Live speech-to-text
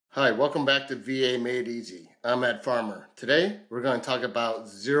Hi, welcome back to VA Made Easy. I'm Ed Farmer. Today, we're going to talk about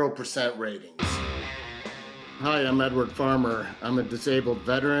 0% ratings. Hi, I'm Edward Farmer. I'm a disabled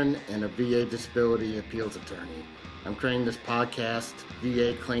veteran and a VA disability appeals attorney. I'm creating this podcast,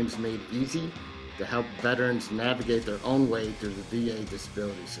 VA Claims Made Easy, to help veterans navigate their own way through the VA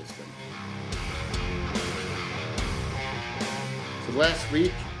disability system. So last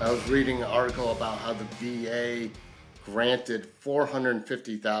week, I was reading an article about how the VA granted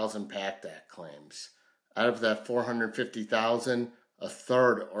 450,000 PACT Act claims. Out of that 450,000, a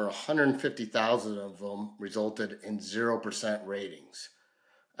third or 150,000 of them resulted in 0% ratings.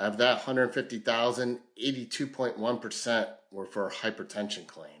 Of that 150,000, 82.1% were for hypertension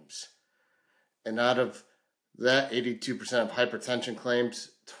claims. And out of that 82% of hypertension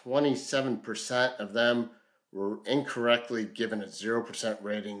claims, 27% of them were incorrectly given a 0%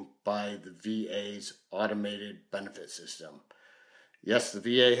 rating by the VA's automated benefit system. Yes, the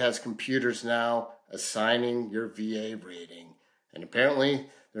VA has computers now assigning your VA rating, and apparently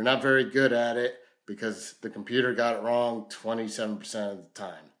they're not very good at it because the computer got it wrong 27% of the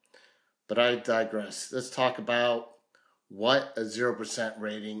time. But I digress. Let's talk about what a 0%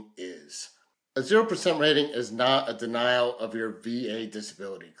 rating is. A 0% rating is not a denial of your VA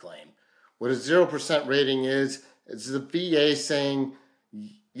disability claim. What a 0% rating is the VA saying,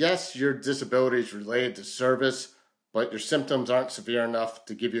 yes, your disability is related to service, but your symptoms aren't severe enough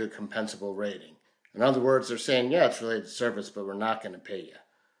to give you a compensable rating. In other words, they're saying, yeah, it's related to service, but we're not going to pay you.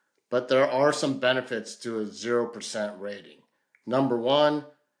 But there are some benefits to a 0% rating. Number one,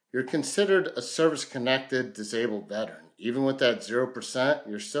 you're considered a service-connected disabled veteran. Even with that 0%,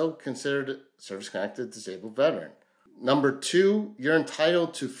 you're still considered a service-connected disabled veteran. Number two, you're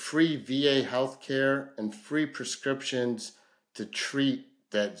entitled to free VA health care and free prescriptions to treat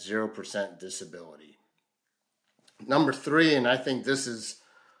that 0% disability. Number three, and I think this is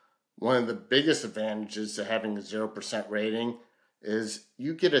one of the biggest advantages to having a 0% rating, is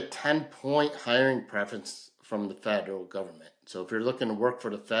you get a 10-point hiring preference from the federal government. So if you're looking to work for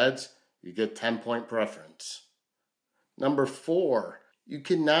the feds, you get 10-point preference. Number four, you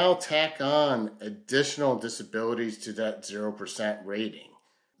can now tack on additional disabilities to that 0% rating.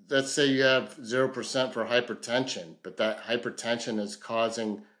 Let's say you have 0% for hypertension, but that hypertension is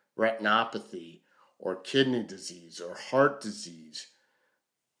causing retinopathy or kidney disease or heart disease.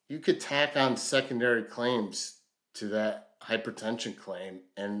 You could tack on secondary claims to that hypertension claim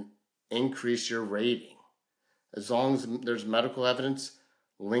and increase your rating. As long as there's medical evidence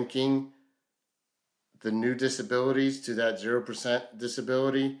linking the new disabilities to that 0%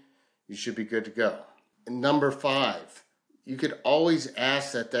 disability, you should be good to go. And number five, you could always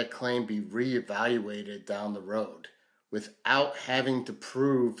ask that claim be reevaluated down the road without having to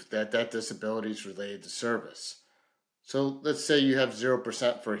prove that disability is related to service. So let's say you have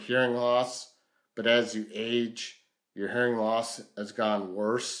 0% for hearing loss, but as you age, your hearing loss has gone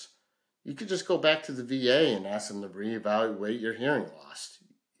worse. You could just go back to the VA and ask them to reevaluate your hearing loss.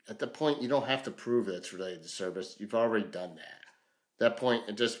 At that point, you don't have to prove that it's related to service. You've already done that. At that point,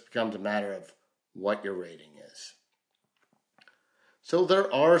 it just becomes a matter of what your rating is. So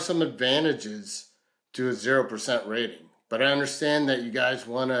there are some advantages to a 0% rating, but I understand that you guys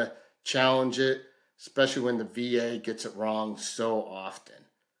want to challenge it, especially when the VA gets it wrong so often.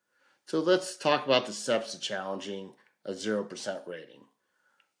 So let's talk about the steps to challenging a 0% rating.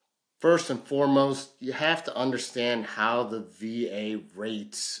 First and foremost, you have to understand how the VA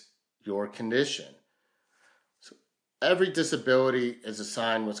rates your condition. So every disability is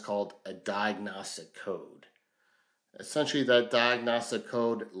assigned what's called a diagnostic code. Essentially, that diagnostic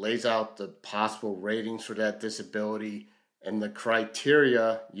code lays out the possible ratings for that disability and the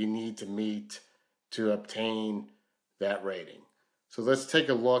criteria you need to meet to obtain that rating. So let's take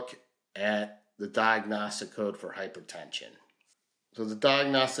a look at the diagnostic code for hypertension. So the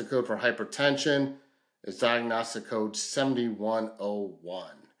diagnostic code for hypertension is diagnostic code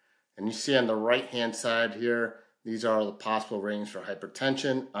 7101. And you see on the right-hand side here, these are all the possible ratings for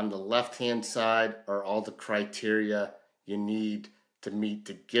hypertension. On the left-hand side are all the criteria you need to meet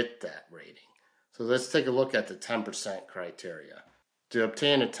to get that rating. So let's take a look at the 10% criteria. To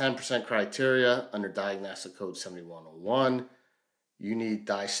obtain a 10% criteria under diagnostic code 7101, you need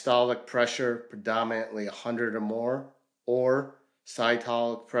diastolic pressure predominantly 100 or more, or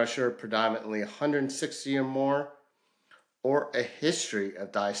systolic pressure predominantly 160 or more, or a history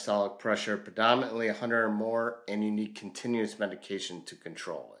of diastolic pressure predominantly 100 or more, and you need continuous medication to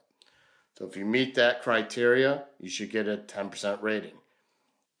control it. So if you meet that criteria, you should get a 10% rating.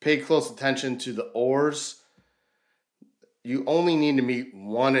 Pay close attention to the ORs. You only need to meet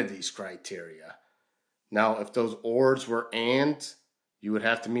one of these criteria. Now, if those ORs were AND, you would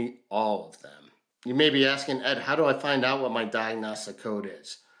have to meet all of them. You may be asking, Ed, how do I find out what my diagnostic code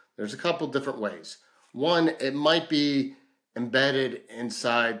is? There's a couple different ways. One, it might be embedded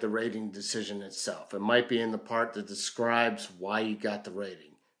inside the rating decision itself. It might be in the part that describes why you got the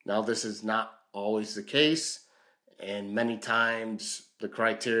rating. Now, this is not always the case, and many times the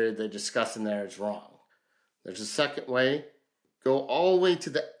criteria they discuss in there is wrong. There's a second way. Go all the way to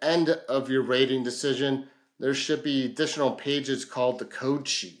the end of your rating decision. There should be additional pages called the code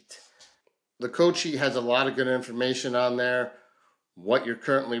sheet. The code sheet has a lot of good information on there, what you're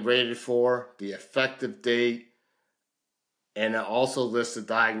currently rated for, the effective date, and it also lists the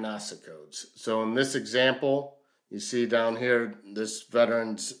diagnostic codes. So in this example, you see down here, this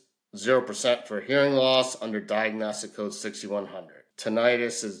veteran's 0% for hearing loss under diagnostic code 6100.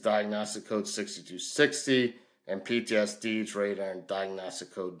 Tinnitus is diagnostic code 6260, and PTSD is rated on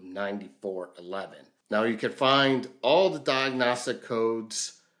diagnostic code 9411. Now you can find all the diagnostic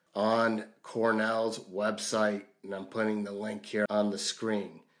codes on Cornell's website, and I'm putting the link here on the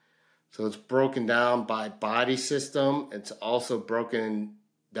screen. So it's broken down by body system. It's also broken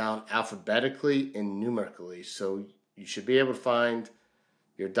down alphabetically and numerically. So you should be able to find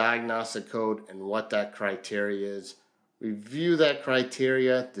your diagnostic code and what that criteria is. Review that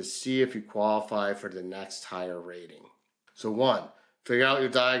criteria to see if you qualify for the next higher rating. So 1, figure out your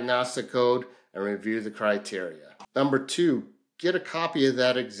diagnostic code and review the criteria. Number 2, get a copy of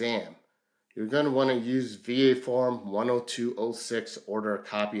that exam. You're going to want to use VA Form 10206, order a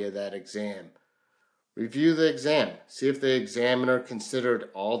copy of that exam. Review the exam. See if the examiner considered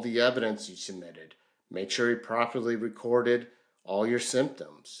all the evidence you submitted. Make sure he properly recorded all your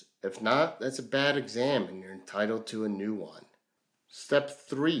symptoms. If not, that's a bad exam and you're entitled to a new one. Step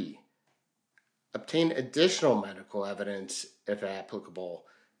 3, obtain additional medical evidence if applicable.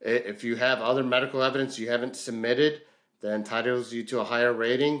 If you have other medical evidence you haven't submitted that entitles you to a higher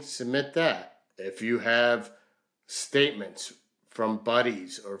rating, submit that. If you have statements from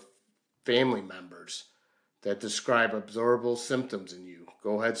buddies or family members that describe observable symptoms in you,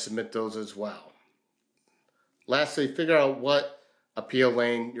 go ahead and submit those as well. Lastly, figure out what appeal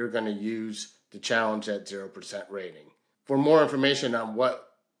lane you're going to use to challenge that 0% rating. For more information on what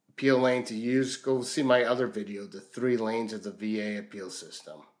appeal lane to use, go see my other video, the 3 lanes of the VA appeal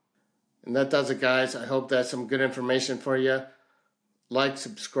system. And that does it, guys. I hope that's some good information for you. Like,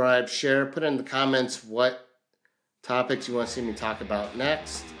 subscribe, share, put in the comments what topics you want to see me talk about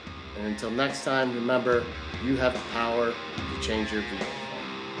next. And until next time, remember, you have the power to change your VA.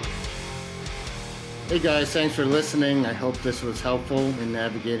 Hey guys, thanks for listening. I hope this was helpful in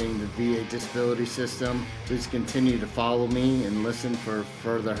navigating the VA disability system. Please continue to follow me and listen for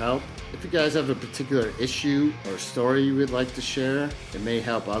further help. If you guys have a particular issue or story you would like to share, it may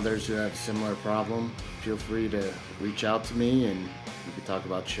help others who have a similar problem. Feel free to reach out to me and we can talk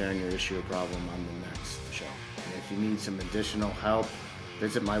about sharing your issue or problem on the next show. And if you need some additional help,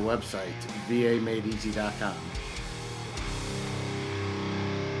 visit my website, vamadeeasy.com.